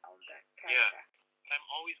 own the character. Yeah. I'm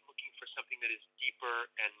always looking for something that is deeper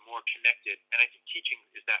and more connected, and I think teaching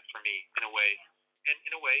is that for me in a way. Yeah. And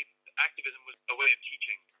in a way, activism was a way of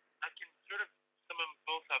teaching. I can sort of sum them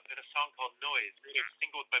both up in a song called Noise. We wrote a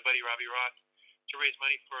single with my buddy Robbie Ross to raise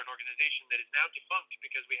money for an organization that is now defunct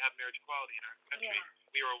because we have marriage equality in our country.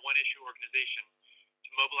 Yeah. We are a one-issue organization to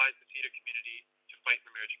mobilize the theater community to fight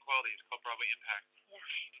for marriage equality. It's called Broadway Impact. Yeah.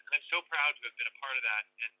 And I'm so proud to have been a part of that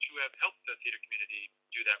and to have helped the theater community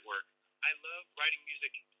do that work. I love writing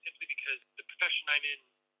music simply because the profession I'm in,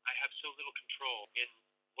 I have so little control in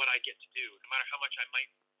what I get to do. No matter how much I might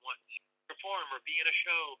want to perform or be in a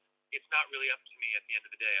show, it's not really up to me at the end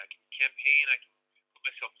of the day. I can campaign, I can put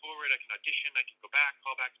myself forward, I can audition, I can go back,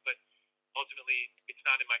 callbacks, but ultimately it's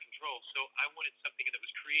not in my control. So I wanted something that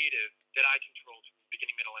was creative, that I controlled from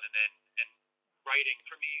beginning, middle, and an end. And writing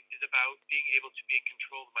for me is about being able to be in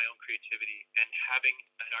control of my own creativity and having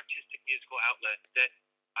an artistic musical outlet that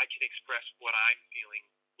I can express what I'm feeling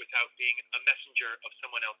without being a messenger of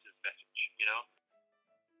someone else's message.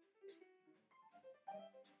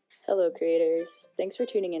 Hello, creators. Thanks for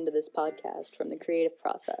tuning into this podcast from the Creative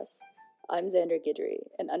Process. I'm Xander Guidry,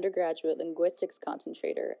 an undergraduate linguistics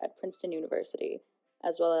concentrator at Princeton University,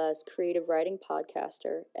 as well as creative writing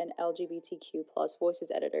podcaster and LGBTQ+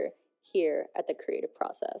 voices editor here at the Creative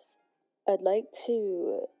Process. I'd like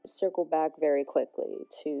to circle back very quickly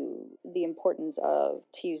to the importance of,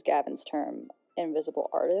 to use Gavin's term,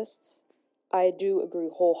 invisible artists. I do agree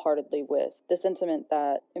wholeheartedly with the sentiment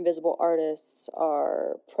that invisible artists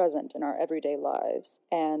are present in our everyday lives,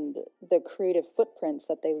 and the creative footprints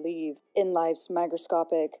that they leave in life's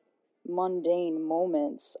microscopic, mundane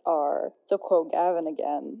moments are, to quote Gavin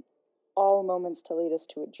again, all moments to lead us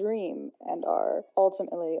to a dream and are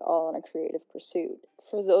ultimately all in a creative pursuit.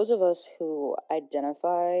 For those of us who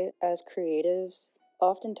identify as creatives,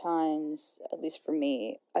 oftentimes, at least for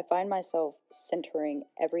me, I find myself centering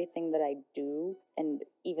everything that I do and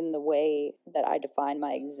even the way that I define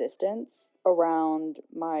my existence around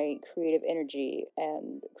my creative energy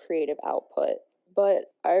and creative output.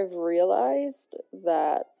 But I've realized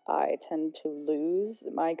that I tend to lose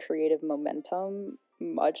my creative momentum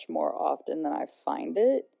much more often than I find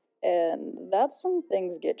it, and that's when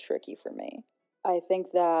things get tricky for me. I think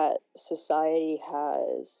that society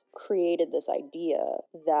has created this idea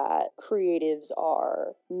that creatives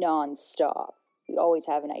are nonstop. We always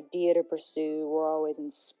have an idea to pursue, we're always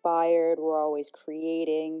inspired, we're always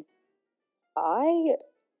creating. I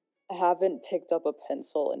haven't picked up a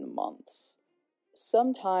pencil in months.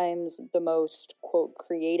 Sometimes the most, quote,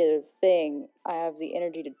 creative thing I have the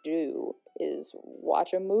energy to do is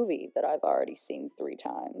watch a movie that I've already seen 3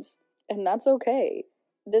 times. And that's okay.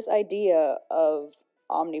 This idea of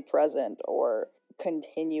omnipresent or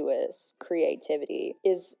continuous creativity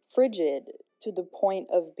is frigid to the point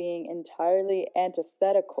of being entirely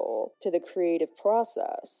antithetical to the creative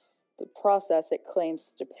process, the process it claims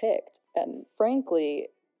to depict. And frankly,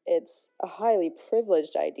 it's a highly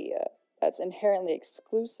privileged idea that's inherently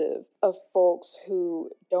exclusive of folks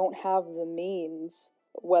who don't have the means,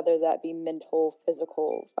 whether that be mental,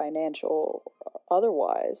 physical, financial, or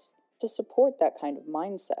otherwise, to support that kind of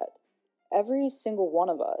mindset. Every single one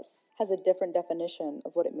of us has a different definition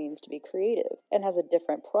of what it means to be creative and has a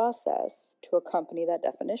different process to accompany that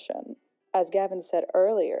definition. As Gavin said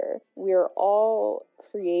earlier, we are all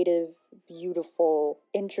creative, beautiful,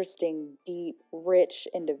 interesting, deep, rich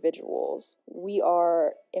individuals. We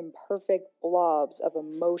are imperfect blobs of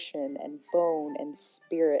emotion and bone and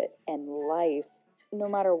spirit and life. No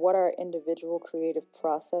matter what our individual creative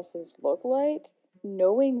processes look like,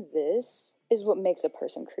 knowing this is what makes a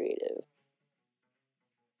person creative.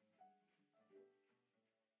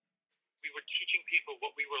 We were teaching people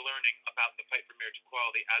what we were learning about the fight for marriage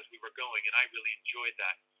equality as we were going, and I really enjoyed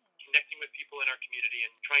that. To connecting with people in our community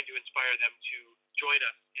and trying to inspire them to join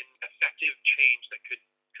us in effective change that could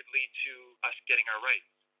lead to us getting our rights.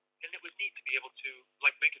 And it was neat to be able to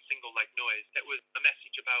make a single like Noise that was a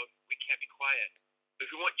message about we can't be quiet. If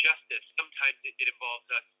we want justice, sometimes it involves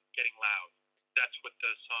us getting loud. That's what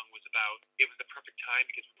the song was about. It was the perfect time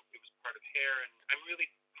because it was part of Hair, and I'm really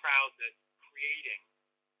proud that creating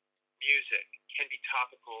music can be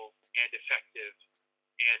topical and effective,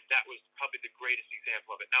 and that was probably the greatest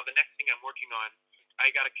example of it. Now, the next thing I'm working on, I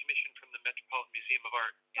got a commission from the Metropolitan Museum of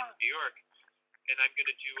Art in New York, and I'm going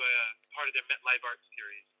to do a part of their Met Live Art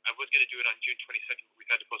series. I was going to do it on June 22nd, but we've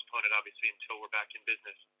had to postpone it, obviously, until we're back in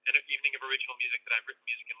business. An evening of original music that I've written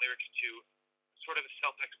music and lyrics to, sort of a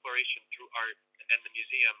self-exploration through art and the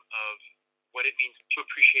museum of what it means to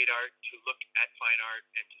appreciate art, to look at fine art,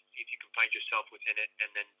 and to see if you can find yourself within it, and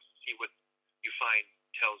then see what you find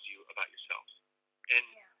tells you about yourself. And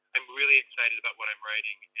I'm really excited about what I'm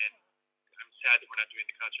writing, and I'm sad that we're not doing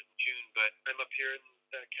the concert in June, but I'm up here in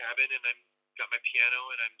the cabin, and I'm got my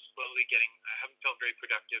piano, and I'm slowly I haven't felt very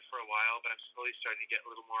productive for a while, but I'm slowly starting to get a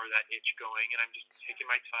little more of that itch going, and I'm just taking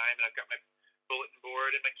my time, and I've got my bulletin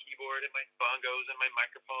board and my keyboard and my bongos and my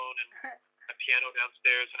microphone and a piano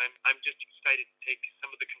downstairs, and I'm just excited to take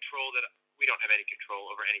some of the control that we don't have any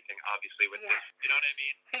control over anything, obviously, with this. You know what I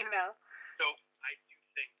mean? I know. So I do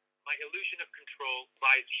think my illusion of control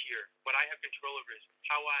lies here. What I have control over is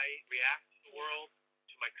how I react to the world,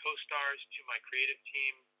 to my co-stars, to my creative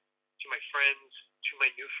team, to my friends, to my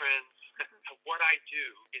new friends. What I do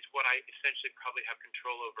is what I essentially probably have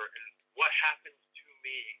control over, and what happens to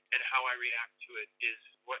me and how I react to it is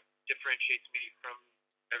what differentiates me from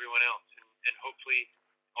everyone else, and hopefully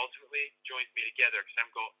ultimately joins me together, because I'm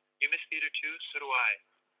going, you miss theater too? So do I.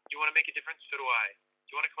 You want to make a difference? So do I. Do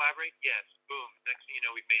you want to collaborate? Yes. Boom. Next thing you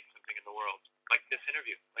know, we've made something in the world. Like this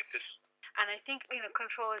interview. Like this. And I think,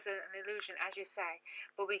 control is an illusion, as you say,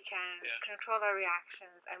 but we can control our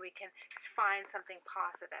reactions, and we can find something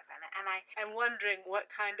positive in it. And I'm wondering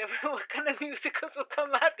what kind of musicals will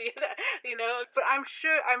come out, but I'm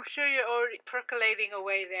sure you're already percolating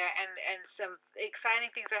away there, and some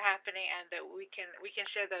exciting things are happening, and that we can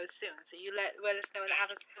share those soon. So you let us know when that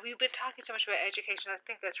happens. We've been talking so much about education. I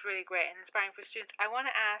think that's really great and inspiring for students. I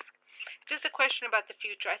want to ask just a question about the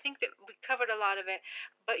future. I think that we covered a lot of it,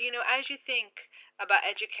 but as you think about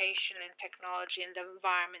education and technology and the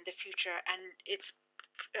environment, the future, and it's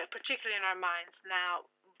particularly in our minds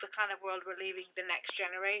now, the kind of world we're leaving the next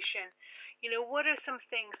generation, what are some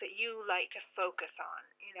things that you like to focus on,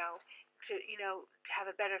 to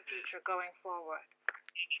have a better future going forward?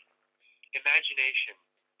 Imagination.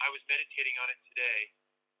 I was meditating on it today.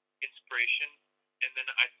 Inspiration. And then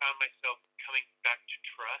I found myself coming back to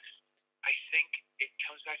trust. I think it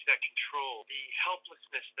comes back to that control, the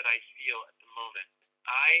helplessness that I feel at the moment.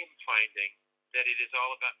 I am finding that it is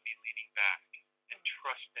all about me leaning back and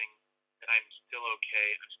trusting that I'm still okay,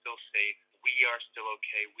 I'm still safe, we are still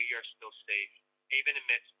okay, we are still safe, even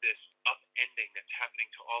amidst this upending that's happening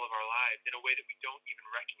to all of our lives in a way that we don't even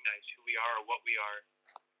recognize who we are or what we are.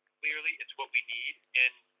 Clearly, it's what we need,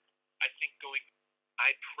 and I think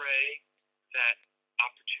I pray that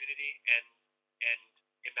opportunity and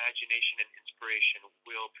imagination and inspiration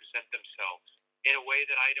will present themselves in a way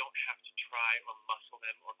that I don't have to try or muscle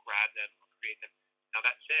them or grab them or create them. Now,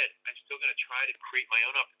 that said, I'm still going to try to create my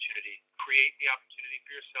own opportunity, create the opportunity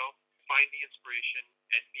for yourself, find the inspiration,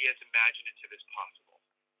 and be as imaginative as possible.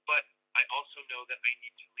 But I also know that I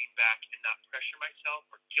need to lean back and not pressure myself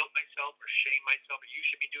or guilt myself or shame myself, or you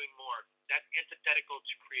should be doing more. That's antithetical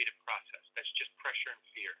to creative process. That's just pressure and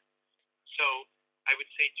fear. So I would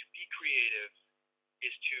say to be creative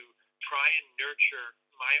is to try and nurture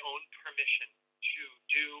my own permission to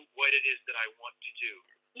do what it is that I want to do.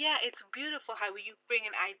 Yeah, it's beautiful how you bring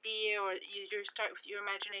an idea, or you start with your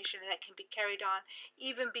imagination, and that can be carried on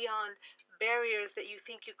even beyond barriers that you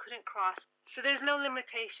think you couldn't cross. So there's no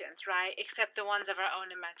limitations, right, except the ones of our own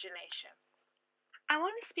imagination. I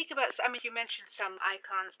want to speak about, you mentioned some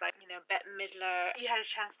icons like, Bette Midler. You had a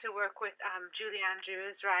chance to work with Julie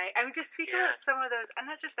Andrews, right? Just speak about some of those, and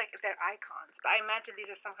not just like they're icons, but I imagine these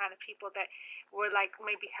are some kind of people that were like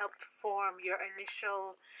maybe helped form your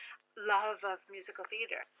initial love of musical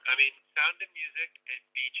theater. Sound of Music and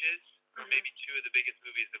Beaches were maybe two of the biggest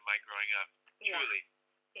movies of my growing up. Truly.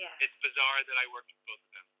 Yes. It's bizarre that I worked with both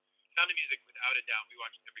of them. Sound of Music, without a doubt, we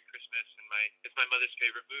watched every Christmas, and it's my mother's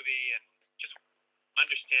favorite movie, and just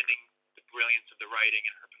understanding the brilliance of the writing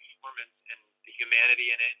and her performance and the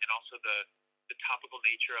humanity in it, and also the topical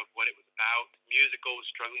nature of what it was about. Musical was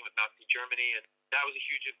struggling with Nazi Germany, and that was a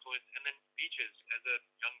huge influence. And then Beaches, as a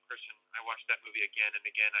young person, I watched that movie again and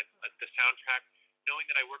again. The soundtrack, knowing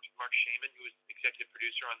that I worked with Mark Shaman, who was executive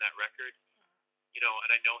producer on that record,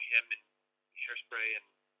 and I know him and Hairspray and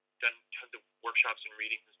done tons of workshops and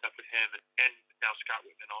readings and stuff with him, and now Scott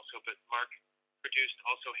Whitman also. But Mark produced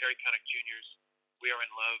also Harry Connick Jr.'s "We Are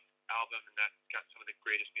in Love" album, and that's got some of the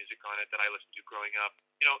greatest music on it that I listened to growing up.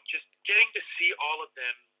 Just getting to see all of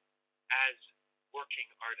them as working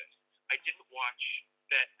artists. I didn't watch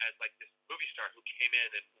Bet as like this movie star who came in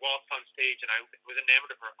and waltzed on stage, and I was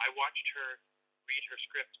enamored of her. I watched her read her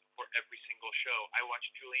scripts before every single show. I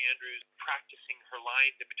watched Julie Andrews practicing her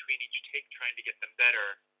lines in between each take, trying to get them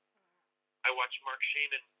better. I watched Mark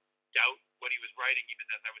Shaman doubt what he was writing, even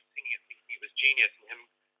as I was singing it, thinking it was genius, and him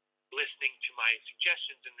listening to my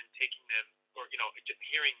suggestions and then taking them, or just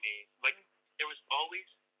hearing me. Like, there was always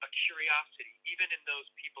a curiosity, even in those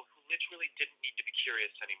people who literally didn't need to be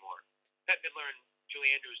curious anymore. Bette Midler and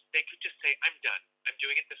Julie Andrews, they could just say, "I'm done. I'm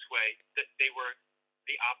doing it this way." That they were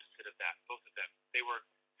the opposite of that, both of them. They were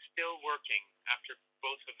still working after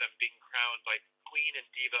both of them being crowned like queen and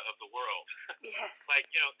diva of the world. Yes.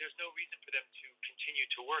 There's no reason for them to continue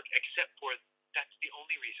to work except for that's the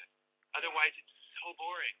only reason. Otherwise, it's so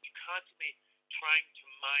boring. You're constantly trying to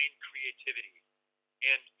mine creativity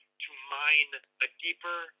and to mine a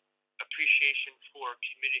deeper appreciation for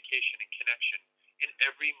communication and connection in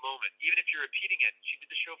every moment. Even if you're repeating it, she did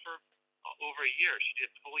the show for over a year. She did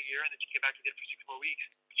it the whole year, and then she came back and did it for 6 more weeks.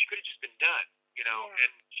 She could have just been done,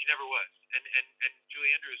 and she never was. And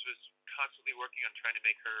Julie Andrews was constantly working on trying to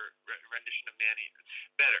make her rendition of Nanny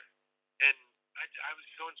better. And I was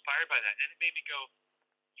so inspired by that. And it made me go,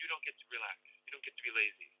 you don't get to relax. You don't get to be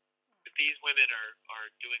lazy. If these women are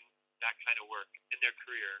doing that kind of work in their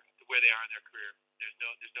career, where they are in their career,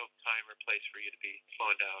 there's no time or place for you to be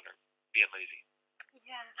slowing down or being lazy.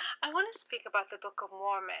 Yeah, I want to speak about the Book of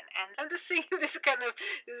Mormon, and I'm just seeing this kind of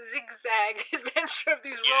zigzag adventure of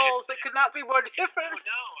these roles that could not be more different.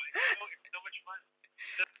 It's so much fun.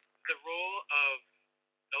 The role of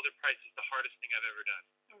Elder Price is the hardest thing I've ever done.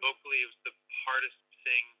 Vocally, it was the hardest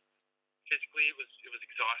thing. Physically, it was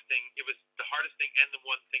exhausting. It was the hardest thing and the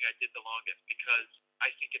one thing I did the longest, because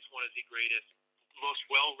I think it's one of the greatest, most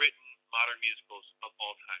well-written modern musicals of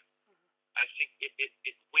all time. I think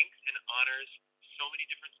it winks and honors so many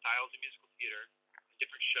different styles of musical theater and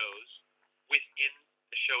different shows within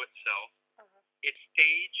the show itself. It's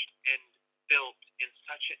staged and built in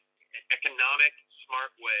such an economic,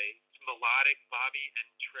 smart way. It's melodic. Bobby and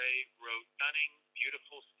Trey wrote stunning,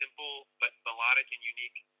 beautiful, simple, but melodic and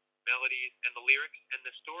unique melodies, and the lyrics and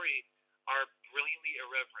the story are brilliantly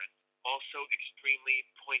irreverent, also extremely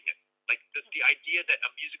poignant. Like the idea that a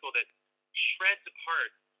musical that shreds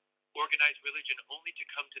apart organized religion only to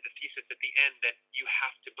come to the thesis at the end that you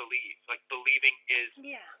have to believe. Like believing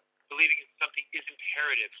in something is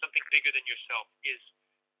imperative, something bigger than yourself is.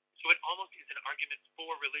 So it almost is an argument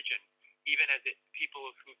for religion, even as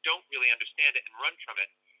people who don't really understand it and run from it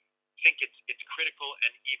think it's critical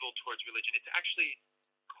and evil towards religion. It's actually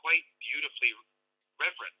quite beautifully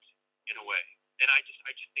reverent in a way. And I just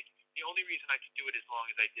think the only reason I could do it as long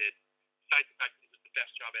as I did, besides the fact that it was the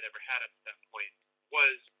best job I'd ever had up to that point,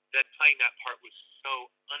 was that playing that part was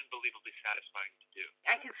so unbelievably satisfying to do.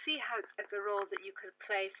 I can see how it's a role that you could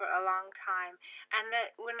play for a long time, and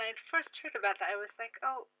that when I first heard about that, I was like,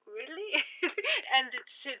 oh, really? And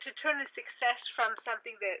to turn a success from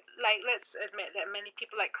something that, like, let's admit that many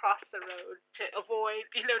people cross the road to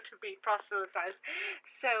avoid, to be proselytized.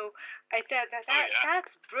 So I thought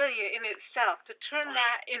that's brilliant in itself. To turn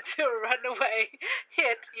that into a runaway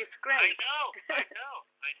hit is great. I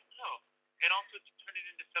know. And also to turn it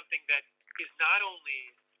into something that is not only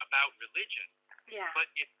about religion, but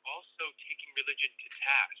it's also taking religion to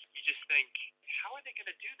task. You just think, how are they going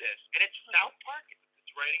to do this? And it's South Park that's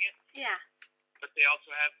writing it. Yeah. But they also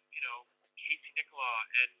have, Casey Nicholaw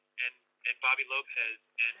and Bobby Lopez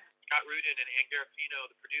and Scott Rudin and Ann Garofino,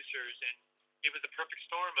 the producers, and it was a perfect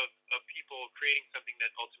storm of people creating something that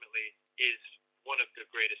ultimately is one of the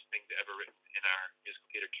greatest things ever written in our musical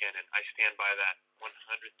theater canon. I stand by that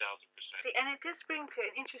 100,000%. And it does bring to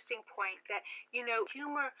an interesting point that,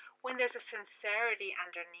 humor, when there's a sincerity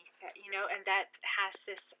underneath it, and that has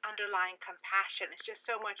this underlying compassion, it's just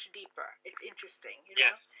so much deeper. It's interesting,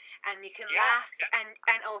 Yes. And you can laugh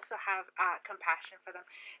and also have compassion for them.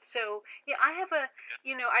 So, I have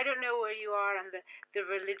I don't know where you are on the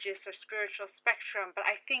religious or spiritual spectrum, but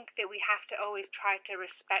I think that we have to always try to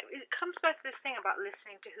respect. It comes back to this thing about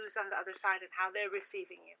listening to who's on the other side and how they're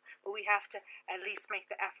receiving you. But we have to at least make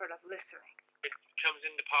the effort of listening. it comes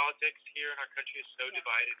into politics here, and our country is so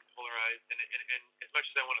divided and polarized. And as much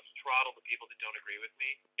as I want to throttle the people that don't agree with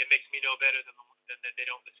me, it makes me no better than that they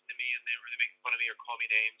don't listen to me and they really make fun of me or call me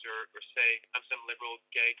names or say I'm some liberal,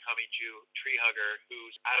 gay, commie Jew tree hugger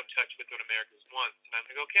who's out of touch with what Americans want. And I'm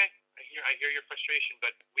like, okay, I hear your frustration,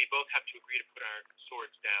 but we both have to agree to put our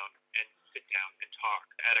swords down and sit down and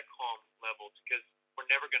talk at a calm level because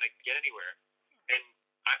we're never going to get anywhere. And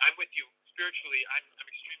I'm with you spiritually. I'm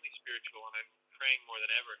extremely spiritual, and I'm praying more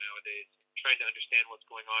than ever nowadays, trying to understand what's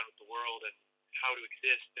going on with the world and how to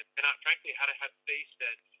exist, and frankly, how to have faith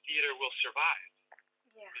that theater will survive.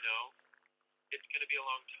 Yeah. You know, it's going to be a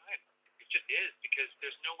long time. It just is, because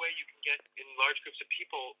there's no way you can get in large groups of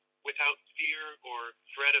people without fear or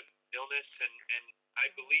threat of illness. And I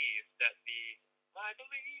believe that the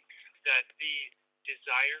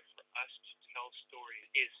desire for us to tell stories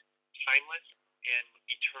is timeless and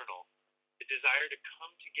eternal. The desire to come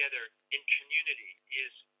together in community is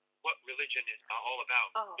what religion is all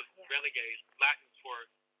about. It's relegated Latin for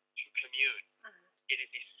to commune. It is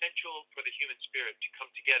essential for the human spirit to come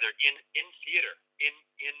together in theater,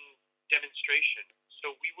 in demonstration.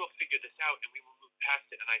 So we will figure this out and we will move past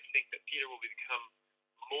it. And I think that theater will become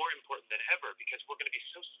more important than ever because we're going to be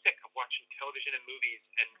so sick of watching television and movies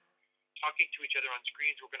and talking to each other on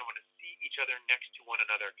screens. We're going to want to see each other next to one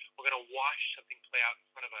another. We're going to watch something play out in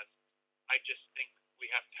front of us. I just think we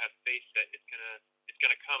have to have faith that it's gonna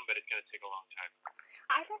come, but it's gonna take a long time.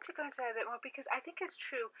 I'd like to go into that a bit more because I think it's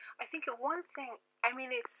true. I think one thing, I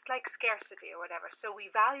mean, it's like scarcity or whatever, so we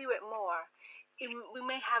value it more. We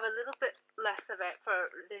may have a little bit less of it for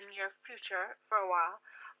the near future for a while,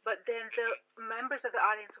 but then the members of the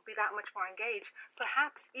audience will be that much more engaged.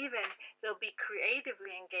 Perhaps even they'll be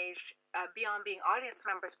creatively engaged beyond being audience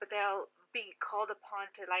members, but they'll be called upon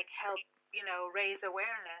to like help, you know, raise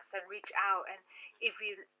awareness and reach out. And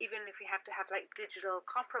even if you have to have like digital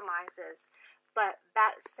compromises, but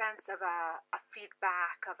that sense of a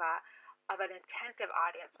feedback of an attentive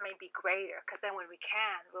audience may be greater because then when we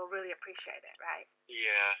can, we'll really appreciate it, right?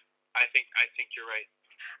 Yeah, I think you're right.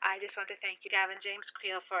 I just want to thank you, Gavin James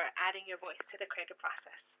Creel, for adding your voice to the creative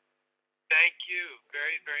process. Thank you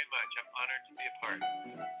very, very much. I'm honored to be a part.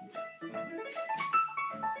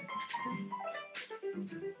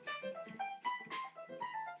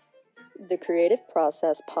 The Creative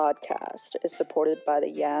Process podcast is supported by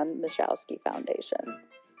the Jan Michalski Foundation.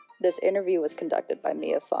 This interview was conducted by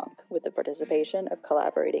Mia Funk with the participation of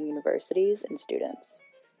collaborating universities and students.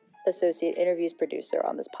 Associate Interviews producer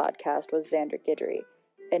on this podcast was Xander Guidry,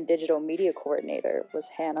 and digital media coordinator was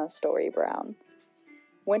Hannah Story Brown.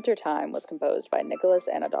 Wintertime was composed by Nicholas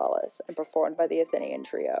Anadolus and performed by the Athenian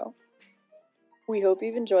Trio. We hope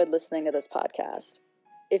you've enjoyed listening to this podcast.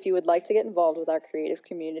 If you would like to get involved with our creative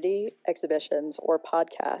community, exhibitions, or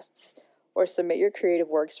podcasts, or submit your creative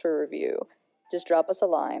works for review, just drop us a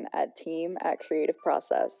line at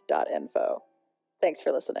team@creativeprocess.info. Thanks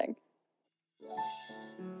for listening.